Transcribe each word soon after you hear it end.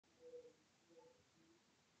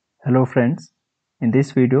Hello friends, in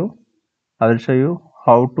this video I will show you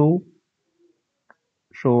how to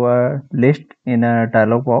show a list in a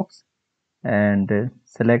dialog box and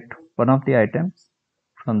select one of the items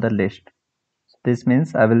from the list. This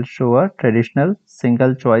means I will show a traditional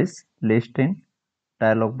single choice list in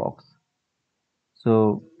dialog box.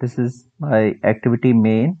 So this is my activity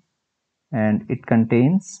main and it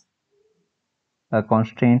contains a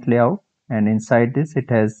constraint layout, and inside this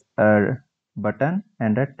it has a button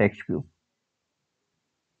and a text view.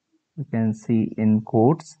 You can see in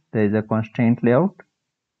quotes there is a constraint layout.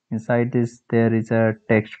 Inside this there is a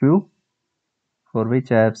text view for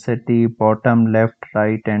which I have set the bottom, left,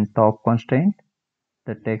 right and top constraint.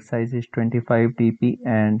 The text size is 25 dp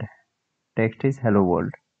and text is hello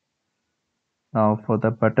world. Now for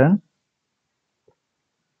the button,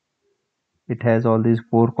 it has all these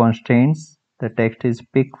four constraints. The text is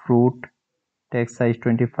pick fruit, text size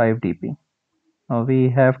 25 dp. Now we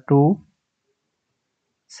have to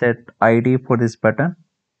set ID for this button.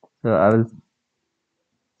 So I will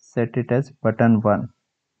set it as button 1.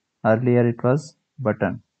 Earlier it was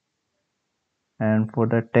button. And for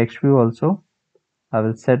the text view also, I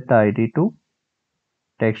will set the ID to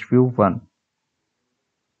text view 1.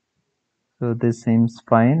 So this seems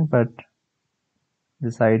fine, but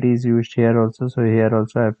this ID is used here also, so here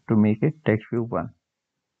also I have to make it text view 1.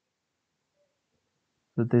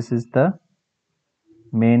 So this is the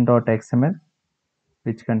main.xml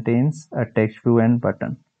which contains a text view and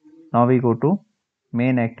button. Now we go to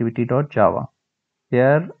main activity.java.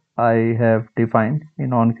 Here I have defined in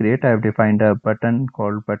onCreate, I have defined a button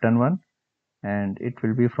called button1 and it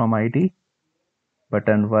will be from ID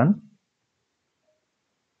button1.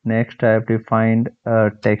 Next I have defined a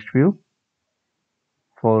text view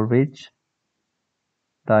for which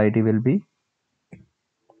the ID will be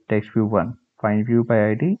text view 1. Find view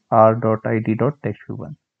by ID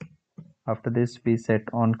r.id.textview1. After this we set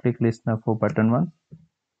on click listener for button 1.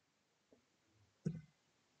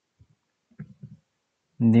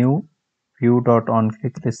 New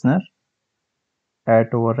view.onClick listener,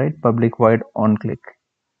 add override public void onClick.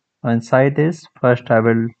 Inside this, first I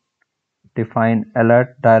will define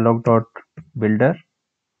alert dialog.builder.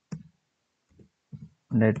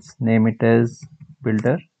 Let's name it as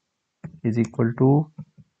builder is equal to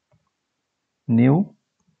new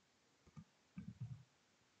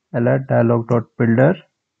alert dialog.builder.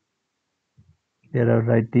 Here I will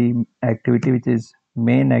write the activity which is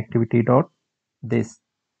main activity dot this.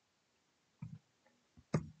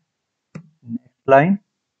 Next line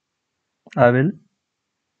I will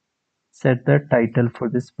set the title for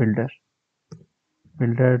this builder.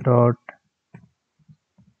 Builder dot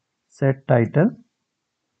set title.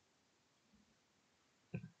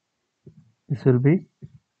 This will be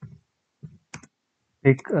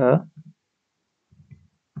pick a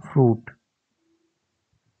fruit,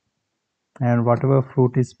 and whatever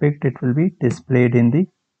fruit is picked, it will be displayed in the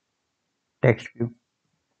text view.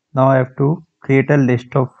 Now I have to create a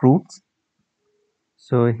list of fruits.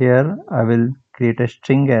 So here I will create a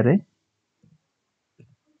string array.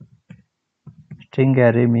 String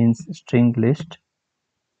array means string list,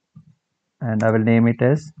 and I will name it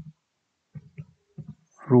as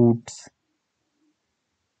fruits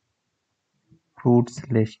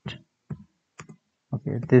list.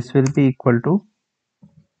 Okay, this will be equal to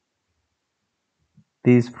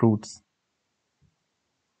these fruits.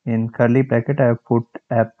 In curly bracket I have put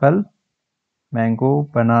apple, mango,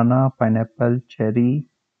 banana, pineapple, cherry,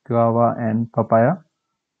 guava and papaya.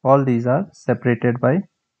 All these are separated by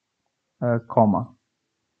a comma.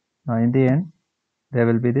 Now in the end there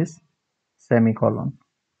will be this semicolon.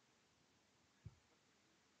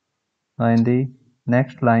 Now in the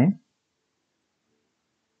next line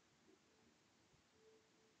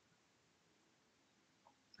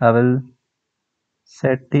I will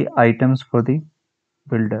set the items for the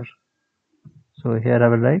builder. So here I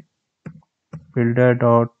will write builder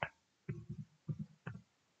dot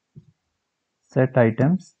set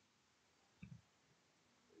items.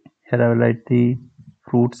 Here I will write the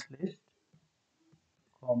fruits list,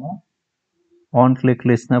 comma, on click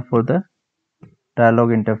listener for the dialog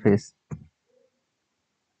interface.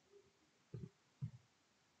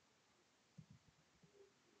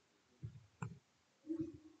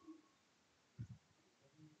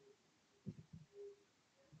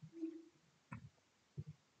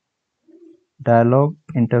 Dialog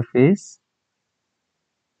interface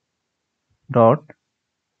dot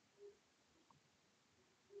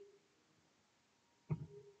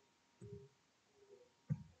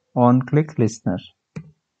on click listener.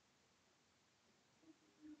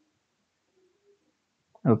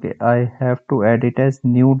 Okay, I have to add it as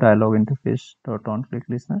new dialog interface dot on click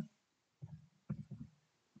listener,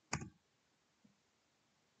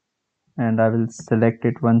 and I will select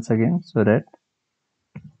it once again so that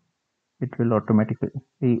it will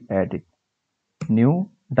automatically add it.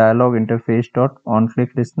 New dialog interface dot on click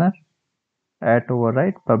listener at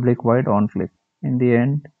override public void on click. In the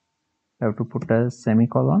end, I have to put a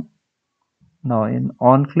semicolon. Now in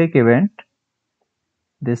on click event,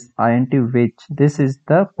 this int which, this is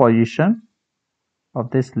the position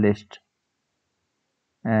of this list,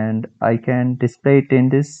 and I can display it in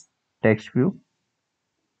this text view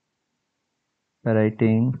by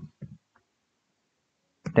writing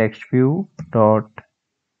text view dot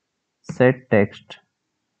set text.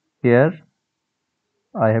 Here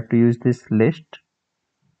I have to use this list.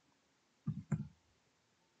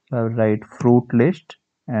 I will write fruit list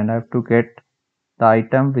and I have to get the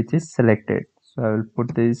item which is selected. So I will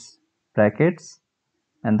put these brackets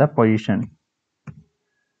and the position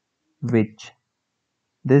which,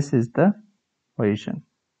 this is the position.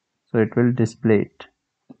 So it will display it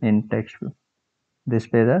in text view,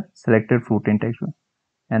 display the selected fruit in text view.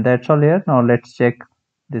 And that's all here. Now let's check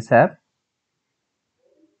this app.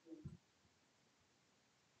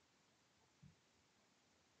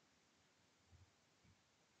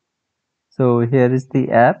 So here is the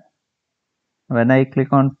app. When I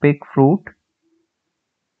click on pick fruit,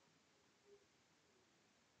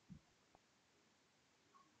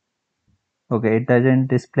 okay, it doesn't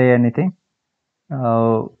display anything.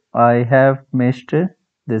 I have missed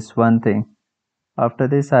this one thing. After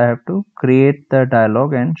this, I have to create the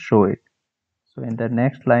dialog and show it. So in the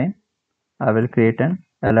next line, I will create an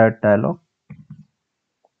alert dialog.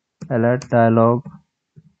 Alert dialog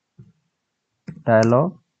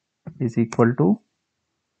is equal to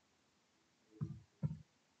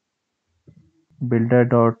builder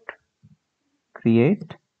dot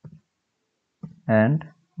create, and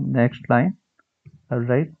next line I'll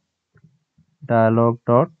write dialog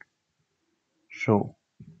dot show.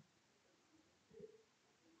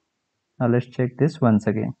 Now let's check this once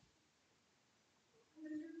again.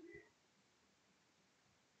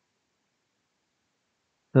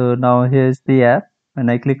 So now here's the app. When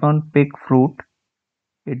I click on pick fruit,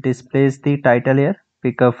 it displays the title here,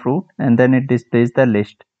 pick a fruit, and then it displays the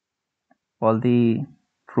list, all the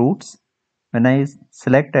fruits. When I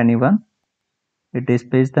select anyone, it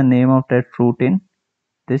displays the name of that fruit in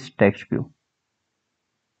this text view.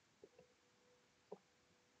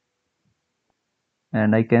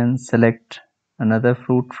 And I can select another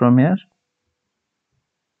fruit from here.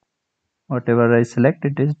 Whatever I select,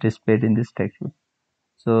 it is displayed in this text view.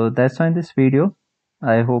 So that's all in this video.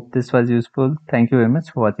 I hope this was useful. Thank you very much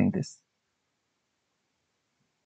for watching this.